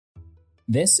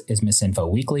This is Misinfo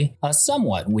Weekly, a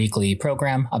somewhat weekly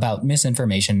program about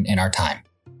misinformation in our time.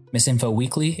 Misinfo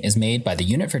Weekly is made by the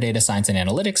Unit for Data Science and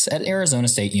Analytics at Arizona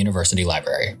State University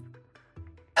Library.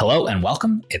 Hello and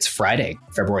welcome. It's Friday,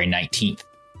 February 19th.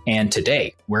 And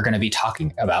today we're going to be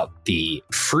talking about the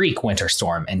freak winter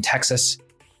storm in Texas,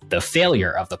 the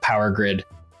failure of the power grid,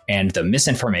 and the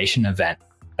misinformation event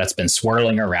that's been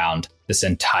swirling around this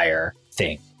entire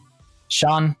thing.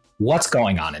 Sean, what's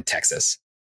going on in Texas?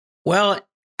 Well,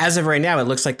 as of right now, it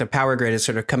looks like the power grid is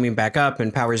sort of coming back up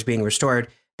and power is being restored.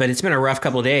 But it's been a rough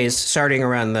couple of days. Starting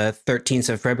around the 13th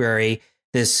of February,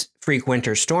 this freak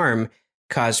winter storm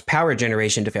caused power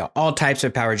generation to fail, all types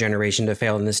of power generation to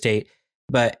fail in the state.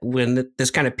 But when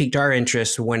this kind of piqued our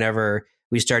interest whenever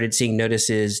we started seeing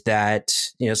notices that,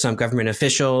 some government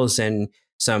officials and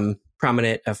some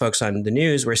prominent folks on the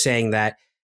news were saying that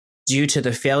due to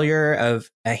the failure of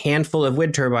a handful of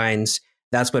wind turbines,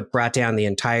 that's what brought down the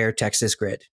entire Texas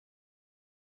grid.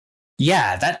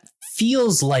 Yeah, that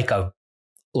feels like a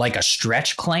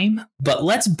stretch claim, but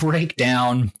let's break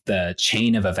down the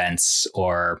chain of events,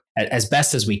 or as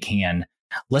best as we can.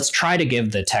 Let's try to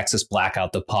give the Texas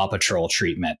blackout the Paw Patrol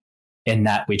treatment, in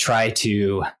that we try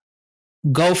to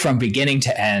go from beginning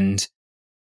to end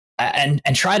and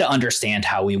try to understand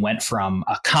how we went from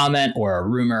a comment or a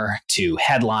rumor to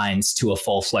headlines to a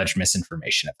full-fledged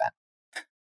misinformation event.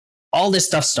 All this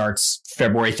stuff starts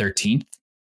February 13th.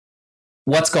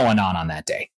 What's going on that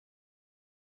day?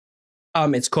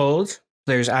 It's cold.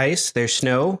 There's ice. There's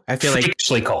snow. I feel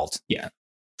freakishly cold. Yeah.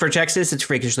 For Texas, it's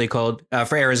freakishly cold.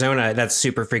 For Arizona, that's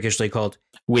super freakishly cold.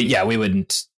 We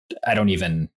wouldn't. I don't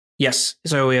even. Yes.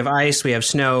 So we have ice. We have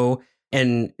snow.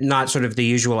 And not sort of the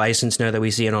usual ice and snow that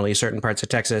we see in only certain parts of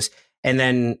Texas. And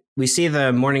then we see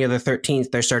the morning of the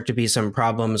 13th, there start to be some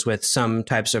problems with some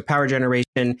types of power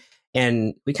generation.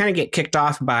 And we kind of get kicked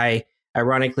off by,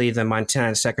 ironically, the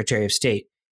Montana Secretary of State.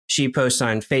 She posts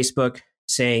on Facebook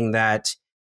saying that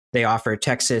they offer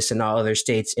Texas and all other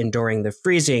states enduring the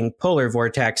freezing polar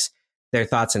vortex their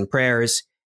thoughts and prayers,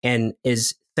 and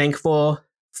is thankful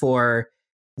for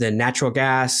the natural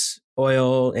gas,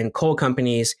 oil, and coal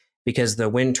companies because the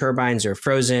wind turbines are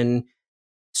frozen,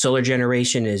 solar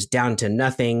generation is down to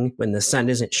nothing when the sun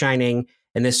isn't shining.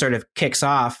 And this sort of kicks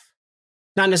off,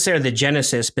 not necessarily the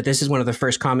genesis, but this is one of the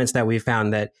first comments that we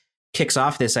found that kicks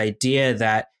off this idea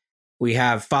that we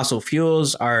have fossil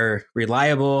fuels are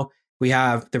reliable, we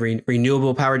have the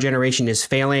renewable power generation is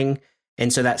failing.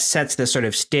 And so that sets the sort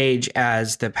of stage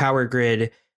as the power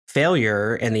grid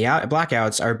failure and the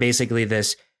blackouts are basically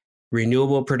this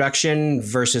renewable production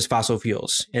versus fossil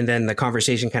fuels. And then the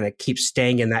conversation kind of keeps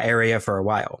staying in that area for a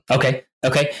while. Okay.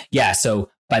 Yeah. So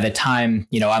by the time,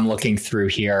 I'm looking through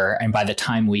here, and by the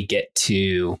time we get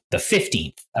to the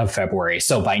 15th of February,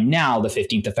 so by now, the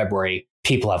 15th of February,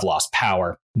 people have lost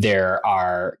power. There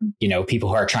are, people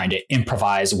who are trying to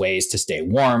improvise ways to stay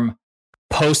warm.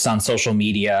 Posts on social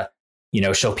media,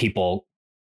 show people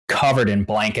covered in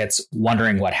blankets,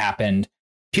 wondering what happened.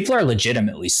 People are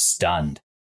legitimately stunned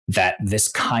that this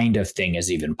kind of thing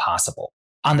is even possible.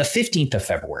 On the 15th of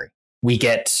February, we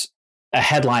get a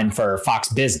headline for Fox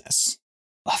Business,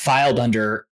 filed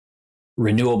under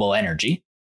renewable energy.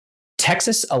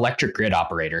 Texas electric grid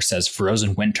operator says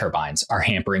frozen wind turbines are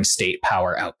hampering state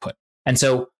power output. And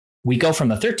so we go from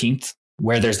the 13th,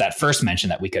 where there's that first mention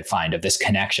that we could find of this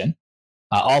connection,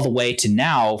 all the way to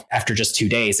now, after just 2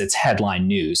 days, it's headline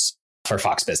news for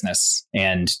Fox Business.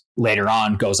 And later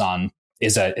on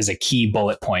is a key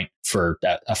bullet point for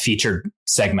a featured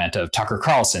segment of Tucker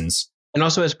Carlson's. And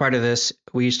also as part of this,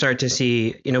 we start to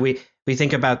see, we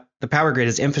think about the power grid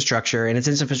as infrastructure, and it's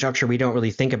infrastructure we don't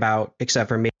really think about, except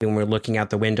for maybe when we're looking out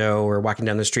the window or walking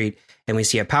down the street and we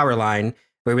see a power line.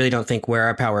 We really don't think where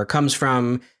our power comes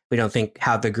from. We don't think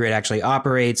how the grid actually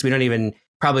operates. We don't even,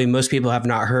 probably most people have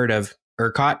not heard of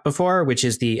ERCOT before, which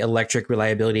is the Electric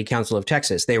Reliability Council of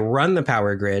Texas. They run the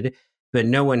power grid, but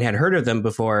no one had heard of them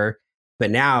before.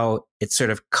 But now it's sort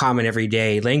of common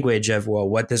everyday language of, well,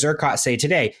 what does ERCOT say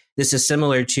today? This is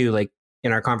similar to like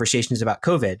in our conversations about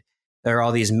COVID. There are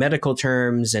all these medical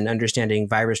terms and understanding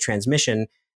virus transmission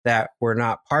that were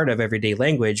not part of everyday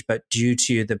language, but due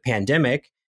to the pandemic,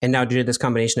 and now due to this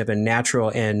combination of a natural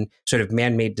and sort of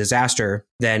man-made disaster,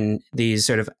 then these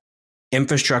sort of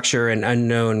infrastructure and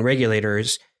unknown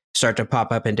regulators start to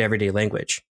pop up into everyday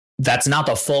language. That's not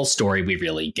the full story we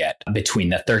really get between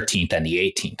the 13th and the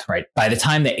 18th, right? By the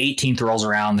time the 18th rolls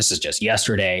around, this is just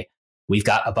yesterday, we've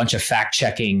got a bunch of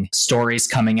fact-checking stories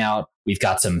coming out. We've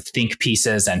got some think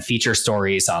pieces and feature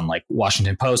stories on like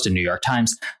Washington Post and New York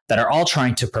Times that are all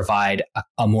trying to provide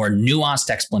a more nuanced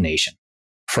explanation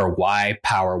for why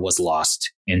power was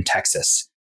lost in Texas.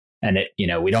 And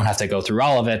we don't have to go through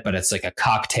all of it, but it's like a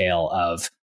cocktail of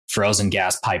frozen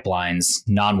gas pipelines,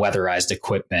 non-weatherized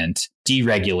equipment,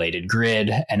 deregulated grid,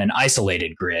 and an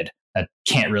isolated grid that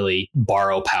can't really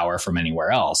borrow power from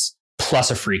anywhere else,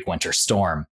 plus a freak winter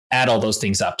storm. Add all those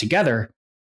things up together,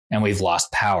 and we've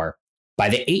lost power. By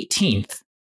the 18th,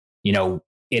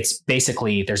 it's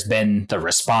basically, there's been the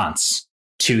response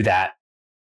to that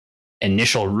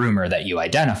initial rumor that you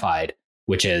identified,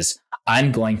 which is,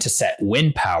 I'm going to set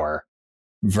wind power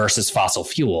versus fossil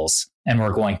fuels, and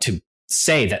we're going to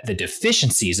say that the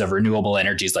deficiencies of renewable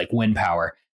energies like wind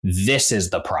power, this is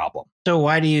the problem. So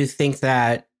why do you think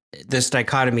that this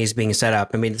dichotomy is being set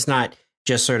up? I mean, it's not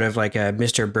just sort of like a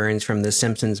Mr. Burns from The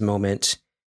Simpsons moment,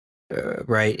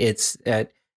 right?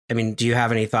 Do you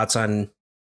have any thoughts on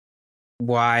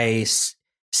why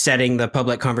setting the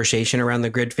public conversation around the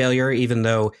grid failure, even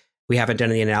though we haven't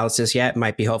done the analysis yet,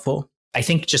 might be helpful? I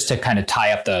think just to kind of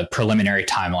tie up the preliminary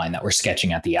timeline that we're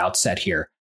sketching at the outset here,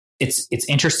 it's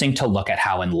interesting to look at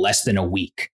how in less than a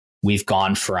week, we've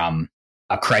gone from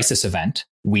a crisis event.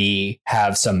 We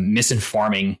have some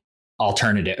misinforming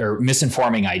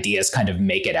ideas kind of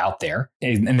make it out there.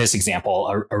 In this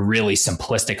example, a really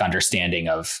simplistic understanding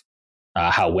of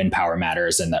how wind power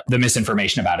matters and the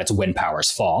misinformation about it's wind power's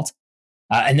fault.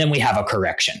 And then we have a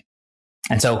correction.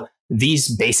 And so these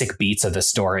basic beats of the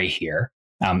story here,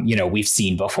 we've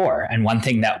seen before. And one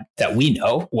thing that we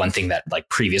know, one thing that like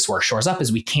previous work shores up,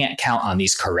 is we can't count on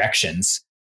these corrections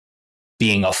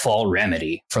being a full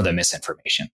remedy for the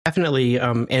misinformation. Definitely.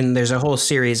 And there's a whole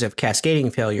series of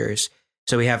cascading failures.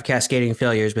 So we have cascading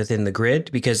failures within the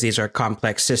grid because these are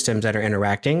complex systems that are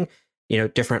interacting,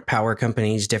 different power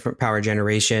companies, different power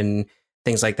generation,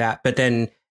 things like that. But then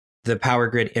the power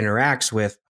grid interacts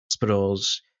with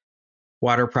hospitals,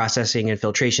 water processing and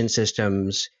filtration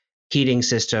systems, heating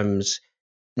systems,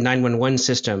 911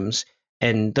 systems,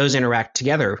 and those interact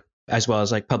together, as well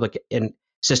as like public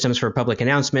systems for public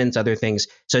announcements, other things.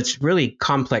 So it's really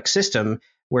complex system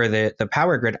where the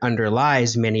power grid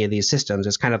underlies many of these systems.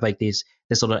 It's kind of like this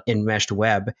little enmeshed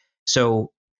web.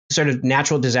 So sort of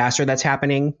natural disaster that's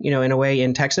happening, in a way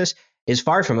in Texas is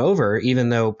far from over, even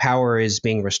though power is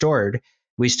being restored.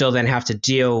 We still then have to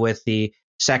deal with the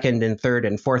second and third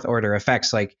and fourth order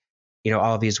effects, like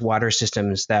all of these water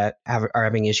systems that are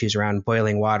having issues around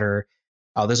boiling water,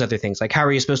 all those other things. Like, how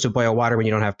are you supposed to boil water when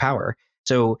you don't have power?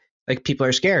 So like people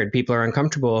are scared, people are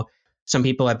uncomfortable. Some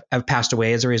people have passed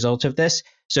away as a result of this.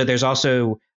 So there's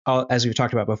also, as we've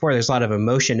talked about before, there's a lot of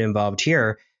emotion involved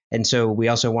here. And so we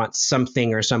also want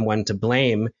something or someone to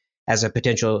blame as a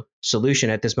potential solution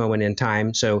at this moment in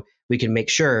time. So we can make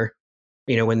sure,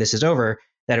 when this is over,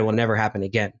 that it will never happen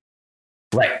again.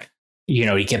 Right.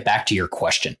 To get back to your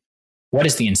question, what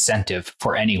is the incentive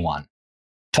for anyone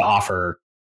to offer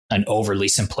an overly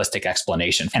simplistic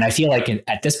explanation? And I feel like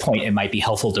at this point, it might be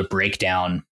helpful to break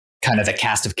down kind of the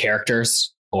cast of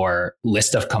characters or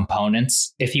list of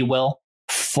components, if you will,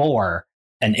 for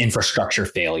an infrastructure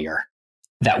failure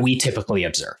that we typically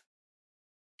observe.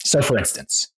 So for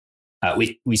instance,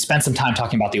 we spent some time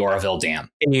talking about the Oroville Dam.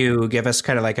 Can you give us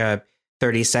kind of like a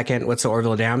 30-second, what's the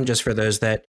Oroville Dam, just for those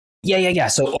that... Yeah.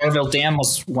 So Oroville Dam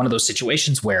was one of those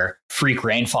situations where freak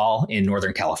rainfall in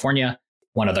Northern California,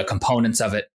 one of the components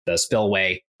of it, the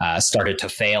spillway, started to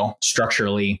fail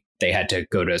structurally. They had to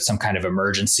go to some kind of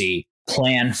emergency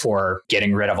plan for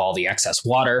getting rid of all the excess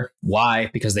water.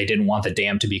 Why? Because they didn't want the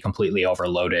dam to be completely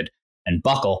overloaded and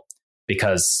buckle,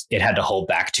 because it had to hold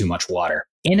back too much water.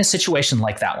 In a situation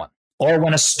like that one, or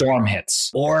when a storm hits,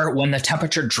 or when the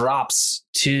temperature drops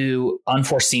to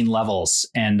unforeseen levels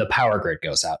and the power grid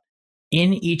goes out,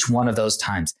 in each one of those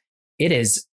times, it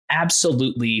is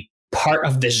absolutely part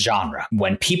of this genre.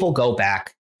 When people go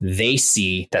back, they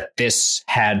see that this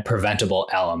had preventable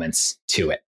elements to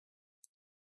it.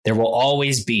 There will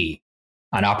always be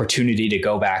an opportunity to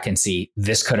go back and see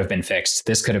this could have been fixed,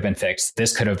 this could have been fixed,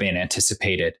 this could have been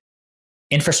anticipated.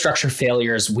 Infrastructure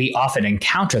failures, we often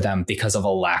encounter them because of a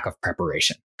lack of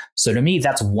preparation. So to me,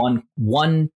 that's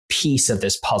one piece of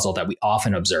this puzzle that we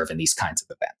often observe in these kinds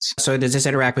of events. So does this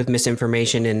interact with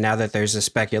misinformation? And now that there's a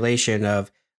speculation of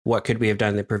what could we have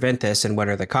done to prevent this and what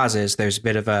are the causes, there's a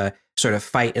bit of a sort of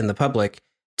fight in the public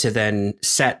to then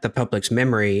set the public's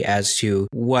memory as to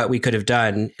what we could have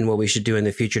done and what we should do in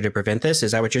the future to prevent this.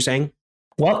 Is that what you're saying?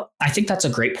 Well, I think that's a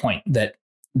great point, that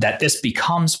this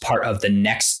becomes part of the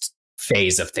next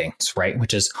phase of things, right?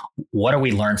 Which is, what do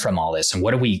we learn from all this? And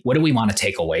what do we want to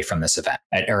take away from this event?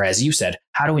 Or as you said,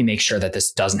 how do we make sure that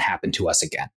this doesn't happen to us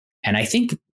again? And I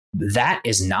think that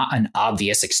is not an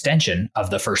obvious extension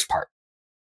of the first part,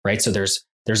 right? So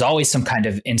there's always some kind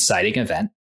of inciting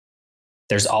event.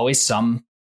 There's always some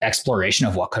exploration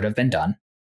of what could have been done.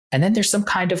 And then there's some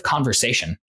kind of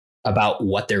conversation about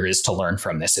what there is to learn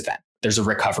from this event. There's a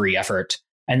recovery effort.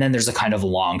 And then there's a kind of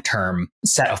long-term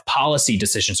set of policy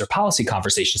decisions or policy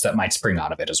conversations that might spring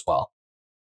out of it as well.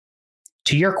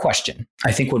 To your question,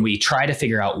 I think when we try to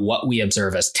figure out what we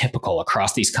observe as typical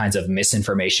across these kinds of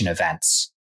misinformation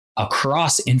events,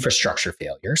 across infrastructure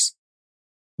failures,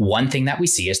 one thing that we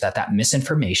see is that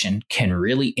misinformation can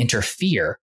really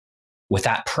interfere with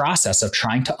that process of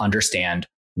trying to understand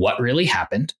what really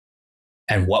happened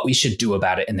and what we should do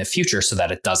about it in the future so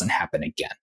that it doesn't happen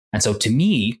again. And so to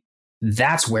me,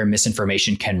 that's where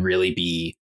misinformation can really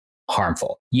be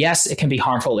harmful. Yes, it can be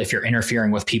harmful if you're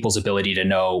interfering with people's ability to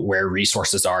know where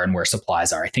resources are and where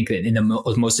supplies are. I think that in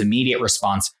the most immediate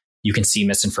response, you can see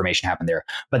misinformation happen there.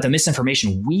 But the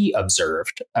misinformation we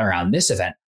observed around this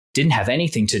event didn't have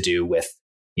anything to do with,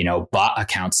 bot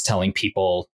accounts telling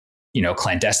people,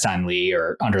 clandestinely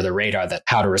or under the radar that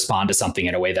how to respond to something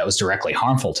in a way that was directly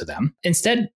harmful to them.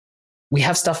 Instead, we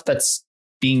have stuff that's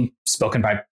being spoken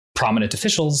by prominent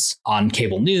officials on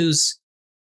cable news.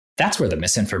 That's where the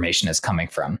misinformation is coming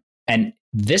from. And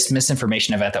this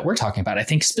misinformation event that we're talking about, I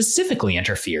think, specifically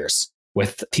interferes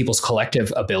with people's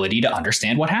collective ability to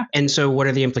understand what happened. And so what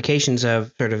are the implications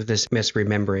of sort of this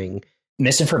misremembering?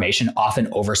 Misinformation often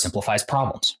oversimplifies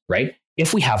problems, right?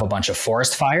 If we have a bunch of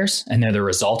forest fires and they're the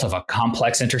result of a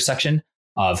complex intersection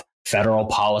of federal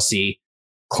policy,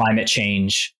 climate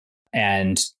change,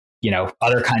 and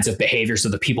other kinds of behaviors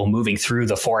of the people moving through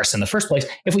the forest in the first place,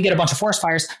 if we get a bunch of forest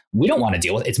fires, we don't want to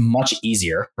deal with it. It's much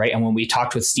easier, right? And when we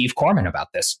talked with Steve Corman about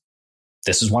this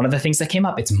is one of the things that came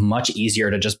up. It's much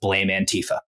easier to just blame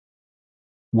Antifa.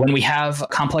 When we have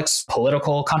complex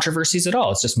political controversies at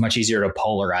all, it's just much easier to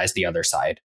polarize the other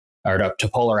side or to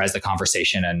polarize the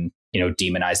conversation and,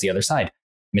 demonize the other side.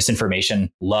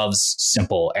 Misinformation loves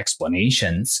simple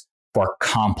explanations for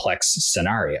complex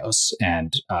scenarios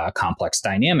and complex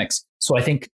dynamics. So I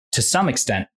think to some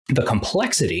extent, the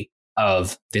complexity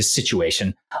of this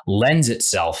situation lends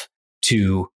itself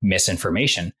to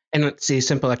misinformation. And let's see,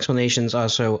 simple explanations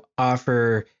also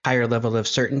offer higher level of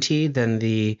certainty than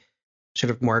the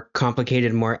sort of more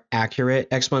complicated, more accurate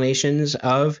explanations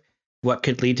of what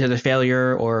could lead to the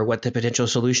failure or what the potential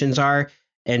solutions are.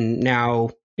 And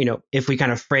now, if we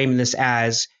kind of frame this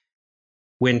as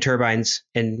wind turbines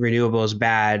and renewables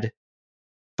bad,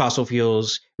 fossil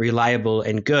fuels reliable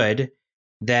and good,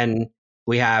 then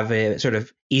we have a sort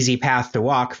of easy path to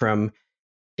walk from,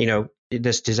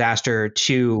 this disaster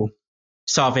to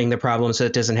solving the problem so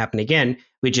it doesn't happen again.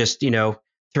 We just,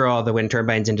 throw all the wind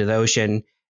turbines into the ocean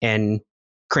and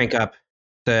crank up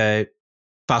the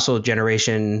power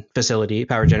generation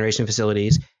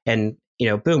facilities, and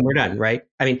boom, we're done, right?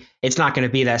 I mean, it's not going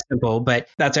to be that simple, but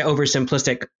that's an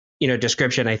oversimplistic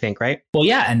description, I think, right? Well,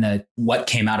 yeah. And what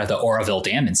came out of the Oroville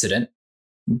Dam incident,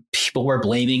 people were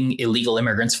blaming illegal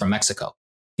immigrants from Mexico.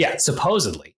 Yeah,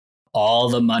 supposedly all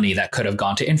the money that could have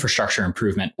gone to infrastructure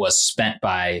improvement was spent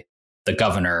by the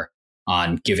governor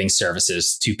on giving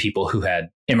services to people who had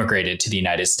immigrated to the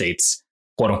United States,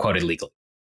 quote unquote, illegally.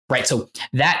 Right. So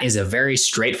that is a very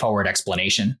straightforward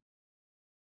explanation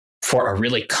for a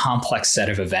really complex set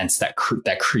of events that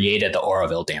created the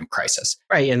Oroville Dam crisis.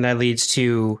 Right. And that leads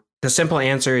to the simple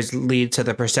answers lead to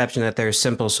the perception that there's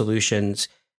simple solutions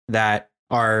that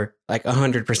are like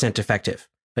 100% effective.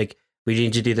 Like, we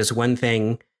need to do this one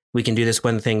thing. We can do this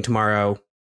one thing tomorrow.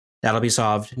 That'll be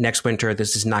solved. Next winter,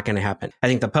 this is not going to happen. I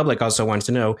think the public also wants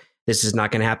to know this is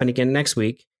not going to happen again next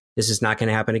week. This is not going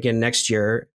to happen again next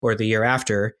year or the year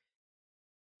after.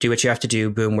 Do what you have to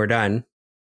do. Boom, we're done.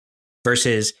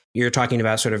 Versus you're talking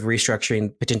about sort of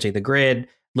restructuring potentially the grid,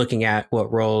 looking at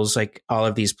what roles like all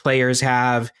of these players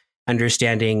have,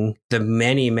 understanding the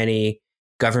many, many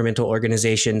governmental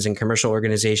organizations and commercial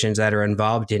organizations that are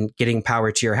involved in getting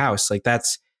power to your house. Like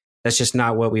that's just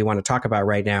not what we want to talk about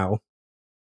right now.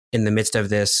 In the midst of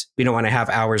this, we don't want to have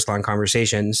hours long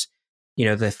conversations.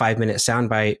 The 5-minute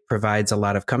soundbite provides a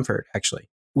lot of comfort, actually.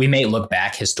 We may look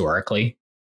back historically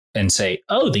and say,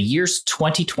 oh, the years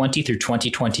 2020 through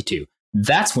 2022.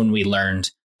 That's when we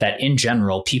learned that in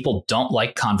general, people don't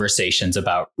like conversations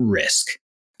about risk.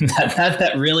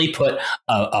 that really put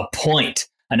a point,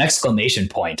 an exclamation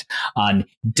point on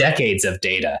decades of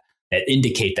data that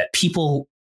indicate that people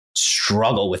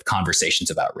struggle with conversations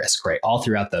about risk, right? All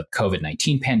throughout the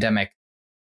COVID-19 pandemic,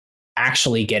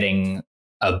 actually getting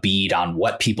a bead on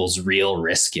what people's real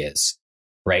risk is,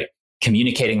 right?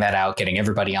 Communicating that out, getting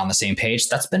everybody on the same page,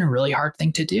 that's been a really hard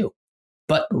thing to do.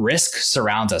 But risk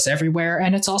surrounds us everywhere,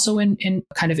 and it's also in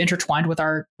kind of intertwined with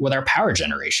our power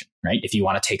generation, right? If you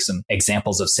want to take some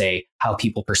examples of, say, how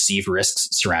people perceive risks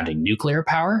surrounding nuclear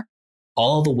power,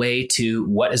 all the way to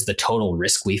what is the total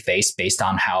risk we face based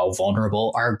on how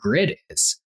vulnerable our grid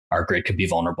is. Our grid could be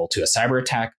vulnerable to a cyber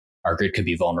attack. Our grid could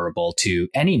be vulnerable to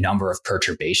any number of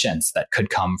perturbations that could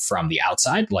come from the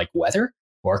outside, like weather,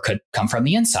 or could come from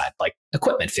the inside, like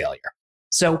equipment failure.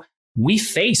 So we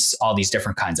face all these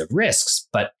different kinds of risks,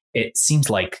 but it seems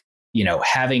like,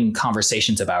 having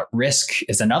conversations about risk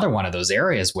is another one of those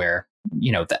areas where,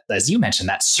 that, as you mentioned,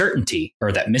 that certainty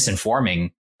or that misinforming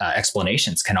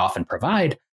explanations can often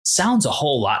provide sounds a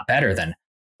whole lot better than,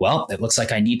 well, it looks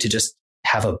like I need to just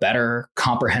have a better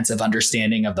comprehensive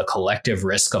understanding of the collective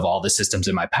risk of all the systems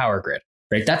in my power grid,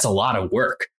 right? That's a lot of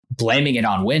work. Blaming it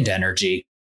on wind energy,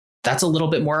 that's a little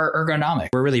bit more ergonomic.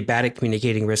 We're really bad at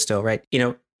communicating risk still, right?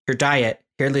 Your diet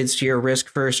here leads to your risk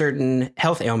for certain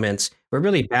health ailments. We're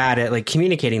really bad at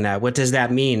communicating that. What does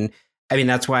that mean? I mean,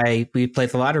 that's why we play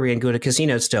the lottery and go to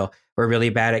casinos still. We're really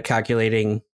bad at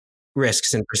calculating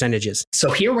risks and percentages.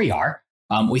 So here we are.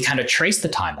 We kind of traced the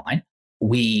timeline.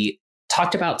 We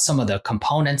talked about some of the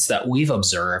components that we've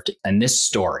observed in this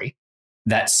story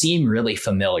that seem really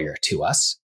familiar to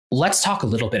us. Let's talk a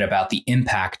little bit about the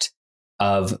impact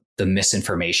of the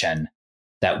misinformation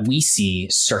that we see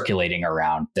circulating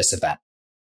around this event.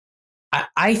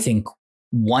 I think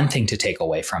one thing to take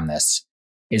away from this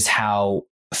is how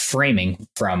framing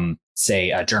from,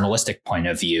 say, a journalistic point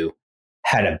of view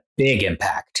had a big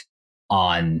impact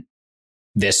on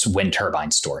this wind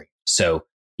turbine story. So,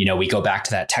 we go back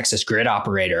to that Texas grid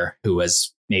operator who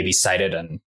was maybe cited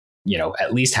in,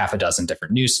 at least half a dozen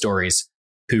different news stories,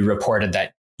 who reported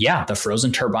that, the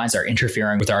frozen turbines are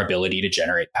interfering with our ability to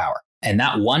generate power. And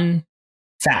that one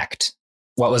fact,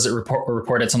 what was it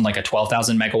reported? Something like a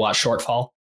 12,000 megawatt shortfall.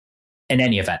 In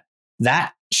any event,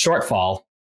 that shortfall,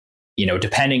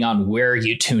 depending on where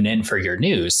you tune in for your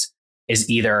news, is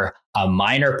either a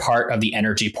minor part of the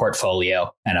energy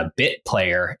portfolio and a bit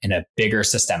player in a bigger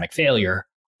systemic failure,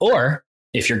 or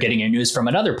if you're getting your news from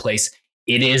another place,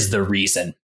 it is the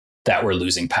reason that we're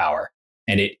losing power.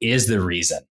 And it is the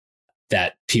reason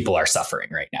that people are suffering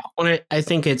right now. Well, I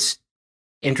think it's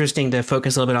interesting to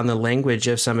focus a little bit on the language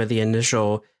of some of the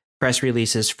initial press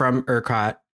releases from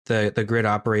ERCOT, the grid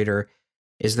operator,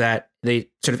 is that they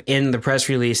sort of end the press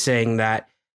release saying that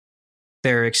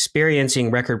they're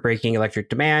experiencing record-breaking electric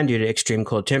demand due to extreme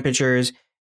cold temperatures.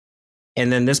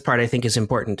 And then this part I think is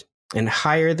important. And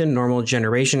higher than normal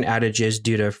generation outages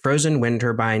due to frozen wind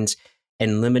turbines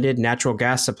and limited natural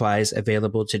gas supplies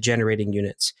available to generating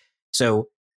units. So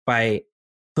by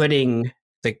putting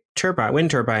the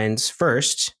wind turbines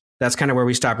first, that's kind of where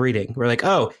we stop reading. We're like,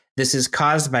 oh, this is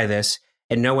caused by this.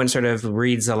 And no one sort of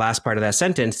reads the last part of that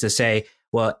sentence to say,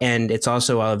 well, and it's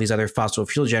also all of these other fossil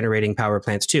fuel generating power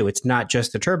plants too. It's not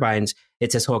just the turbines,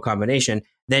 it's this whole combination.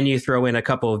 Then you throw in a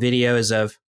couple of videos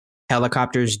of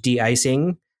helicopters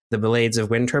de-icing the blades of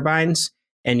wind turbines,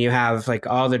 and you have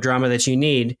all the drama that you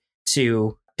need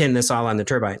to pin this all on the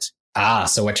turbines.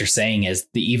 So what you're saying is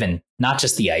even not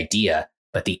just the idea,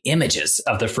 but the images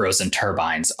of the frozen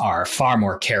turbines are far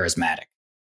more charismatic.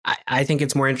 I think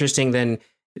it's more interesting than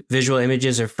visual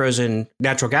images of frozen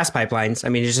natural gas pipelines. I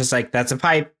mean, it's just that's a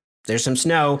pipe, there's some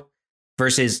snow,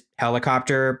 versus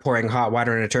helicopter pouring hot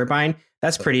water in a turbine.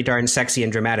 That's pretty darn sexy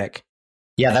and dramatic.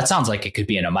 Yeah, that sounds like it could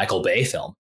be in a Michael Bay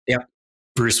film. Yep.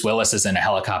 Bruce Willis is in a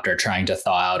helicopter trying to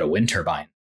thaw out a wind turbine.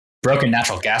 Broken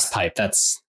natural gas pipe,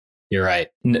 you're right.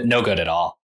 No good at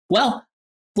all. Well,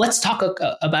 let's talk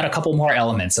about a couple more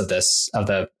elements of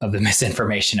the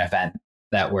misinformation event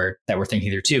that we're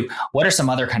thinking through too. What are some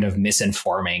other kind of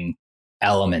misinforming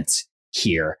elements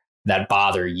here that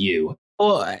bother you?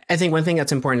 Well, I think one thing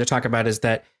that's important to talk about is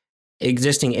that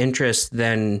existing interests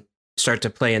then start to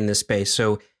play in this space.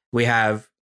 So we have,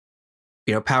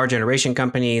 power generation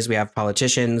companies, we have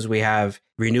politicians, we have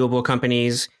renewable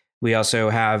companies, we also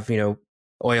have,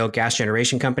 oil gas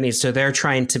generation companies. So they're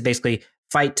trying to basically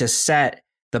fight to set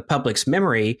the public's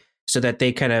memory so that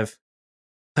they kind of,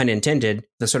 pun intended,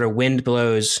 the sort of wind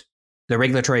blows, the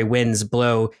regulatory winds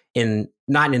blow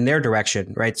not in their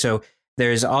direction, right? So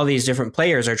there's all these different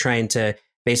players are trying to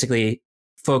basically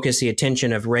focus the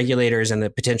attention of regulators and the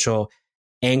potential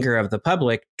anger of the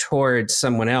public towards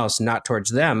someone else, not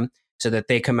towards them, so that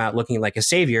they come out looking like a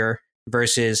savior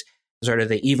versus sort of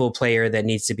the evil player that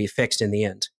needs to be fixed in the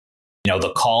end.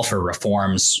 The call for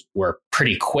reforms were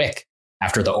pretty quick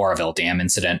after the Oroville Dam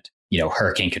incident.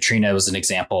 Hurricane Katrina was an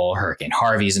example. Hurricane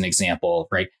Harvey is an example,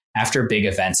 right? After big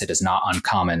events, it is not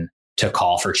uncommon to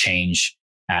call for change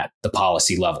at the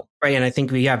policy level. Right. And I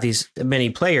think we have these many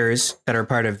players that are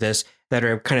part of this that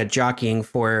are kind of jockeying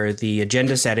for the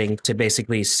agenda setting to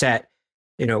basically set,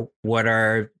 what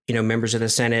are, members of the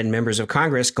Senate and members of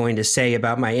Congress going to say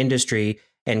about my industry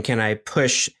And can I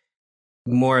push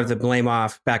more of the blame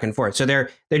off back and forth? So they're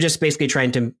just basically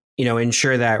trying to,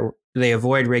 ensure that they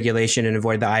avoid regulation and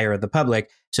avoid the ire of the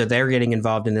public. So they're getting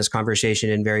involved in this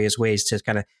conversation in various ways to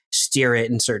kind of steer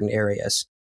it in certain areas.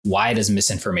 Why does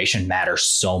misinformation matter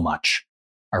so much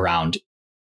around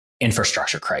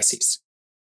infrastructure crises?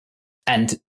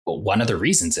 And one of the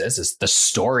reasons is the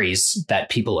stories that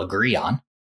people agree on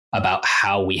about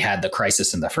how we had the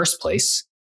crisis in the first place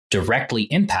directly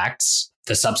impacts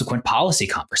the subsequent policy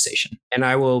conversation. And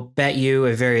I will bet you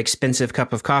a very expensive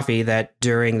cup of coffee that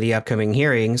during the upcoming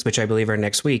hearings, which I believe are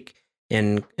next week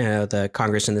in the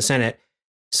Congress and the Senate,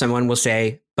 someone will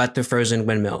say, but the frozen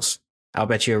windmills. I'll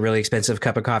bet you a really expensive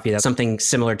cup of coffee that something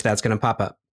similar to that's going to pop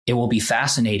up. It will be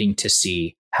fascinating to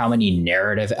see how many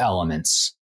narrative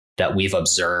elements that we've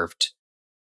observed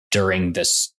during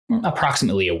this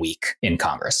approximately a week in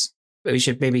Congress. We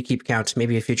should maybe keep count,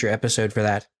 maybe a future episode for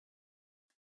that.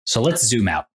 So let's zoom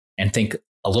out and think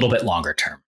a little bit longer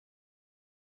term.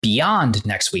 Beyond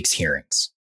next week's hearings,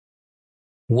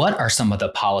 what are some of the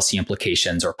policy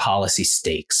implications or policy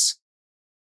stakes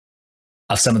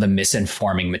of some of the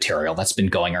misinforming material that's been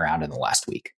going around in the last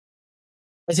week?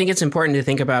 I think it's important to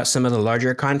think about some of the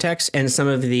larger context and some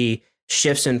of the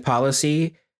shifts in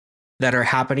policy that are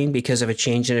happening because of a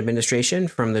change in administration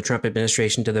from the Trump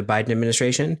administration to the Biden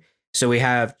administration. So we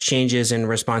have changes in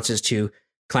responses to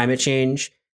climate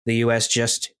change. The U.S.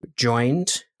 just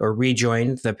joined or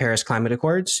rejoined the Paris Climate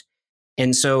Accords.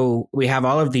 And so we have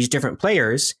all of these different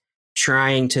players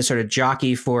trying to sort of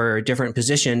jockey for different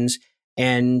positions.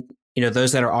 And,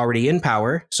 those that are already in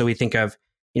power. So we think of,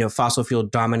 fossil fuel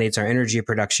dominates our energy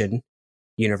production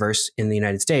universe in the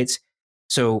United States.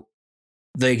 So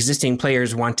the existing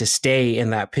players want to stay in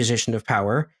that position of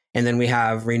power. And then we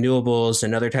have renewables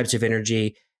and other types of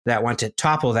energy that want to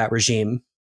topple that regime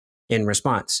in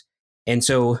response. And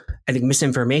so I think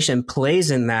misinformation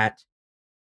plays in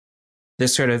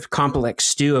this sort of complex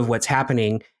stew of what's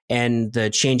happening and the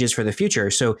changes for the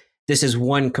future. So this is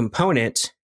one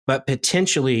component, but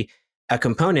potentially a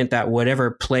component that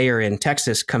whatever player in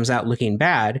Texas comes out looking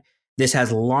bad, this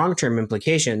has long-term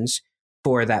implications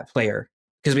for that player.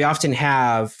 Because we often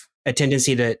have a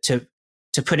tendency to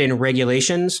put in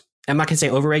regulations. I'm not going to say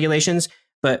over-regulations,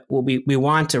 but we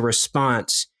want a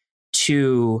response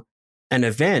to an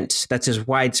event that's as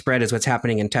widespread as what's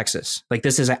happening in Texas. Like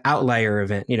this is an outlier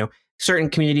event. Certain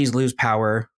communities lose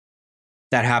power.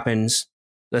 That happens.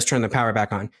 Let's turn the power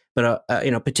back on. But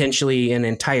potentially an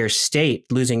entire state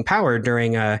losing power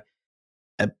during a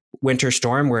winter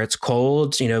storm where it's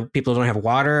cold. People don't have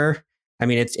water. I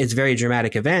mean, it's a very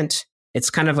dramatic event. It's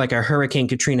kind of like a Hurricane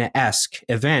Katrina-esque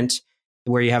event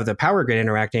where you have the power grid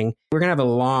interacting. We're going to have a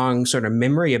long sort of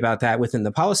memory about that within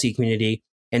the policy community.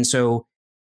 And so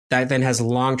that then has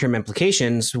long-term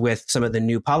implications with some of the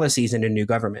new policies in a new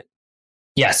government.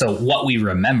 Yeah, so what we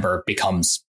remember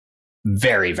becomes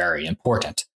very, very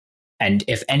important. And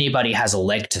if anybody has a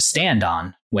leg to stand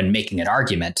on when making an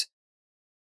argument,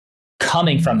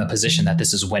 coming from the position that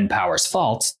this is wind power's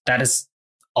fault, that is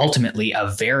ultimately a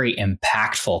very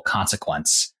impactful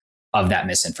consequence of that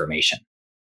misinformation.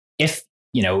 If,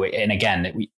 and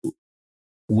again,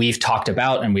 we've talked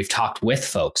about and we've talked with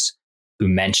folks who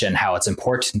mention how it's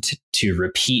important to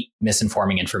repeat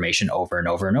misinforming information over and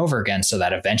over and over again so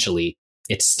that eventually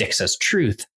it sticks as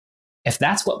truth. If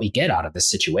that's what we get out of this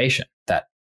situation, that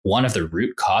one of the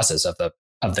root causes of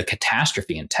the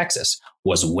catastrophe in Texas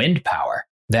was wind power,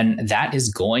 then that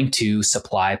is going to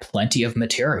supply plenty of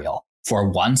material for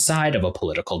one side of a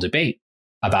political debate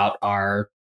about our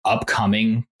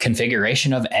upcoming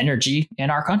configuration of energy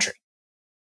in our country.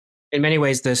 In many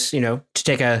ways, this, to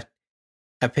take a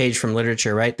page from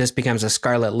literature, right? This becomes a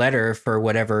scarlet letter for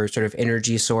whatever sort of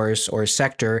energy source or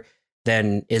sector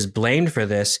then is blamed for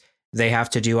this. They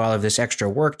have to do all of this extra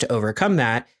work to overcome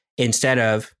that instead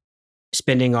of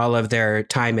spending all of their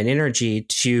time and energy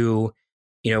to,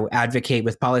 advocate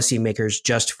with policymakers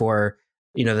just for,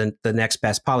 the next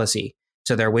best policy.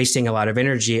 So they're wasting a lot of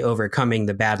energy overcoming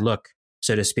the bad look,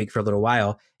 so to speak, for a little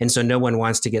while. And so no one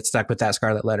wants to get stuck with that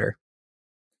scarlet letter.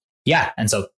 Yeah. And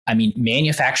so,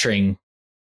 manufacturing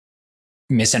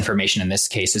misinformation in this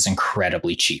case is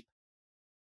incredibly cheap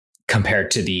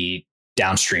compared to the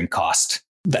downstream cost.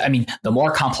 The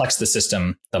more complex the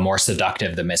system, the more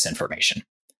seductive the misinformation.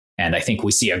 And I think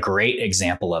we see a great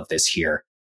example of this here,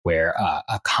 where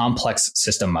a complex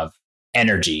system of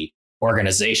energy,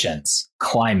 organizations,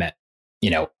 climate,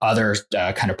 other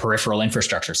kind of peripheral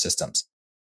infrastructure systems.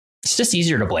 It's just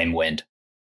easier to blame wind,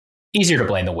 easier to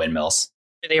blame the windmills.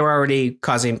 They were already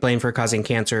blamed for causing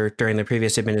cancer during the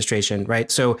previous administration,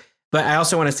 right? So, but I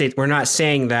also want to say, we're not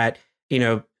saying that,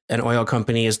 an oil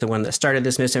company is the one that started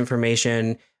this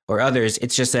misinformation or others.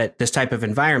 It's just that this type of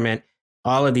environment,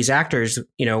 all of these actors,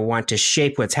 want to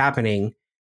shape what's happening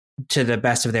to the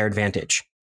best of their advantage.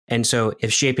 And so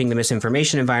if shaping the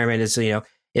misinformation environment is,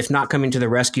 if not coming to the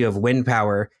rescue of wind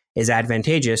power is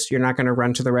advantageous, you're not going to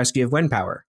run to the rescue of wind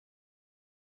power.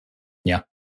 Yeah.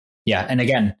 Yeah. And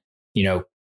again,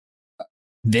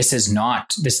 this does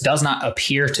not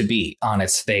appear to be on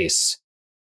its face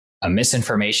a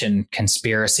misinformation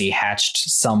conspiracy hatched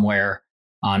somewhere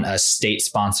on a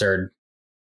state-sponsored,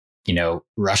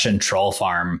 Russian troll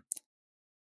farm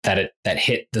that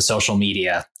hit the social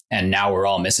media, and now we're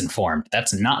all misinformed.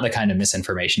 That's not the kind of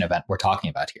misinformation event we're talking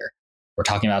about here. We're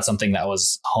talking about something that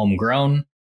was homegrown,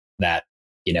 that,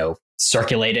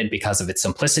 circulated because of its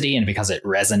simplicity and because it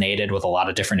resonated with a lot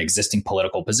of different existing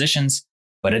political positions,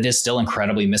 but it is still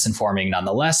incredibly misinforming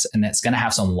nonetheless, and it's going to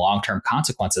have some long-term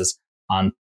consequences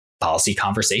on policy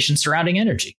conversations surrounding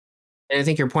energy. And I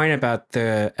think your point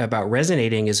about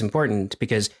resonating is important,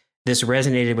 because this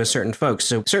resonated with certain folks.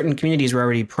 So certain communities were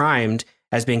already primed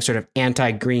as being sort of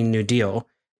anti-Green New Deal,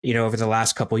 over the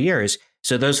last couple of years.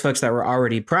 So those folks that were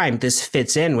already primed, this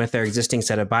fits in with their existing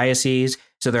set of biases.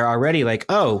 So they're already like,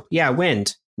 oh, yeah,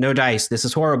 wind, no dice, this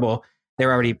is horrible.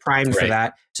 They're already primed for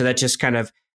that. So that just kind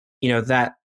of,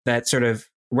 that sort of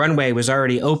runway was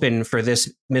already open for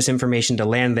this misinformation to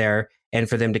land there and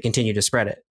for them to continue to spread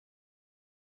it.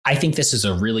 I think this is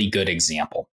a really good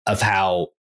example of how,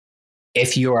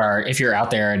 if you're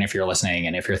out there and if you're listening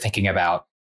and if you're thinking about,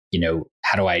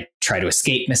 how do I try to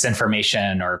escape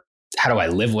misinformation, or how do I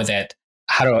live with it?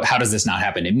 How does this not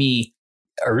happen to me?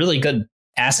 A really good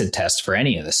acid test for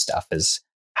any of this stuff is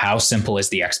how simple is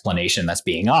the explanation that's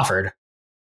being offered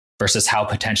versus how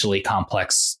potentially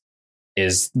complex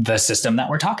is the system that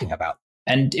we're talking about.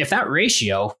 And if that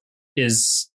ratio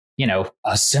is,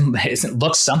 it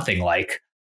looks something like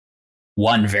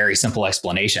one very simple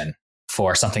explanation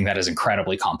for something that is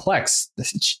incredibly complex,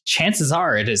 chances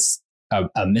are it is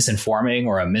a misinforming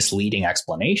or a misleading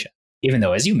explanation, even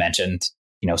though, as you mentioned,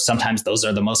 sometimes those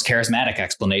are the most charismatic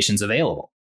explanations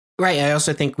available. Right. I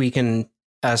also think we can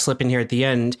slip in here at the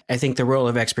end. I think the role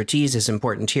of expertise is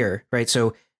important here, right?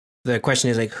 So the question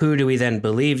is like, who do we then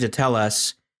believe to tell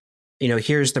us,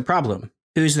 here's the problem?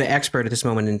 Who's the expert at this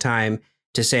moment in time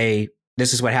to say,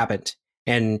 this is what happened?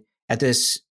 And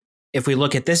if we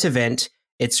look at this event,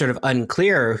 it's sort of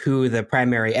unclear who the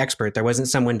primary expert. There wasn't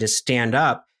someone to stand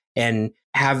up and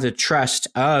have the trust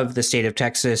of the state of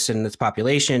Texas and its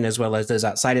population, as well as those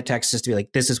outside of Texas, to be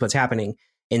like, this is what's happening.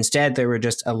 Instead, there were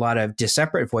just a lot of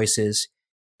disparate voices.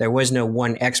 There was no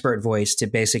one expert voice to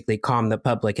basically calm the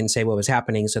public and say what was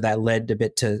happening. So that led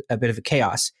to a bit of a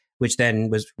chaos, which then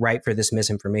was ripe for this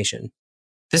misinformation.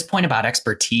 This point about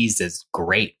expertise is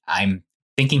great. I'm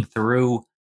thinking through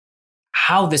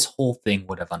how this whole thing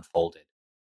would have unfolded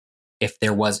if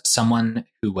there was someone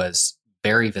who was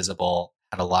very visible,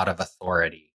 had a lot of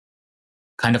authority,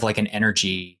 kind of like an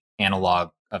energy analog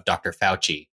of Dr.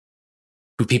 Fauci,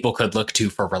 who people could look to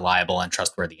for reliable and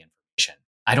trustworthy information.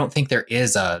 I don't think there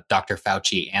is a Dr.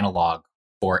 Fauci analog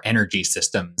for energy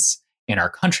systems in our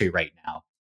country right now.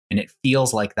 And it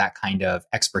feels like that kind of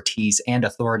expertise and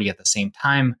authority at the same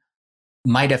time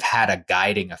might have had a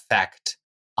guiding effect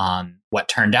on what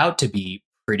turned out to be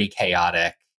pretty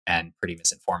chaotic and pretty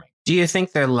misinforming. Do you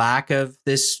think the lack of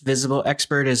this visible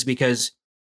expert is because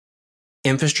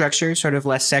infrastructure is sort of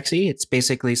less sexy? It's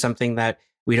basically something that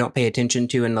we don't pay attention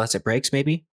to unless it breaks,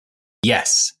 maybe?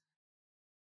 Yes.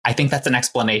 I think that's an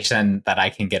explanation that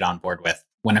I can get on board with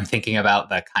when I'm thinking about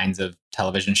the kinds of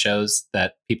television shows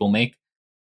that people make.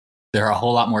 There are a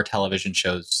whole lot more television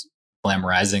shows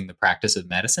glamorizing the practice of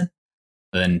medicine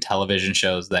than television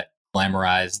shows that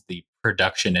glamorize the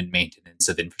production and maintenance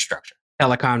of infrastructure.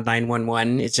 Telecom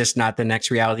 911 is just not the next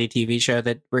reality TV show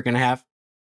that we're going to have?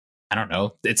 I don't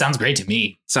know. It sounds great to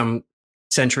me. Some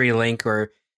CenturyLink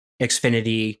or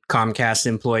Xfinity Comcast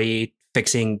employee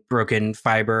fixing broken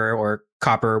fiber or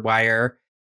copper wire.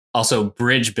 Also,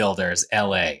 Bridge Builders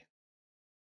LA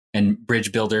and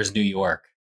Bridge Builders New York.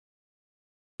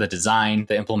 The design,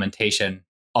 the implementation,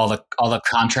 all the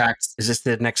contracts. Is this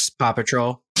the next Paw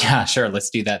Patrol? Yeah, sure. Let's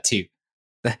do that too.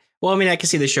 Well, I mean, I can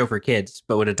see the show for kids,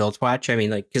 but would adults watch? I mean,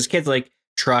 like, because kids like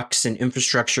trucks and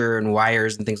infrastructure and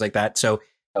wires and things like that. So,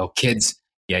 kids.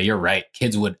 Yeah, you're right.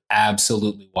 Kids would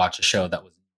absolutely watch a show that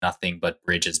was nothing but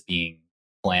bridges being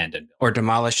planned and built. Or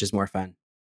demolished is more fun.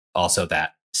 Also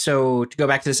that. So to go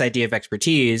back to this idea of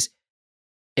expertise,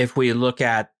 if we look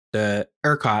at the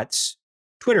ERCOT's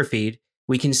Twitter feed,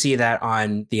 we can see that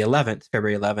on the 11th,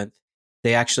 February 11th,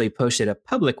 they actually posted a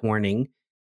public warning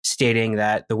stating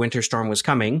that the winter storm was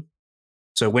coming.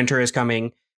 So winter is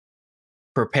coming.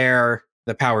 prepare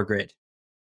the power grid.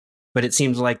 But it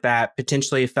seems like that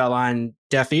potentially fell on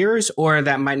deaf ears, or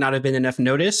that might not have been enough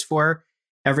notice for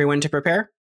everyone to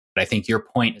prepare. But I think your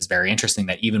point is very interesting,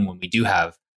 that even when we do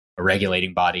have a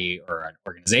regulating body or an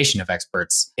organization of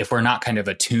experts, if we're not kind of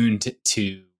attuned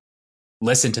to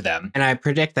listen to them. And I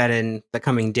predict that in the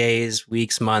coming days,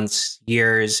 weeks, months,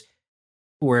 years,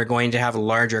 we're going to have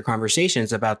larger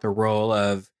conversations about the role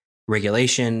of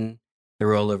regulation, the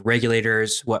role of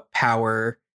regulators, what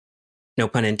power, no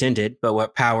pun intended, but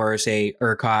what power, say,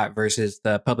 ERCOT versus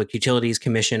the Public Utilities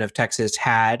Commission of Texas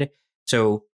had.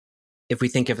 So if we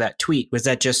think of that tweet, was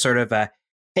that just sort of a,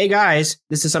 hey guys,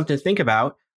 this is something to think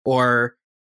about? Or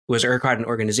was ERCOT an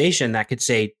organization that could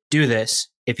say, do this?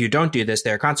 If you don't do this,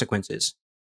 there are consequences.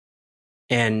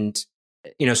 And,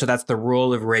 so that's the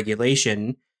role of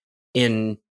regulation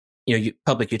in,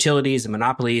 public utilities and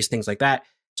monopolies, things like that.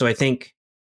 So I think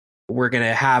we're going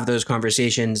to have those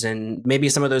conversations, and maybe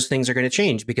some of those things are going to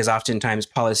change, because oftentimes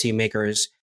policymakers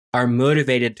are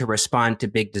motivated to respond to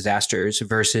big disasters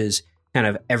versus kind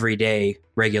of everyday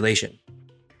regulation.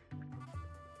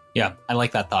 Yeah, I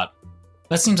like that thought.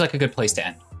 That seems like a good place to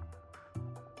end.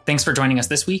 Thanks for joining us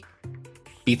this week.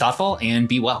 Be thoughtful and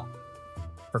be well.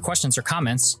 For questions or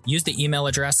comments, use the email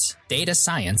address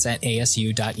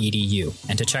datascience@asu.edu.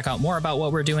 And to check out more about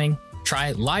what we're doing,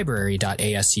 try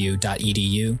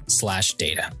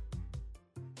library.asu.edu/data.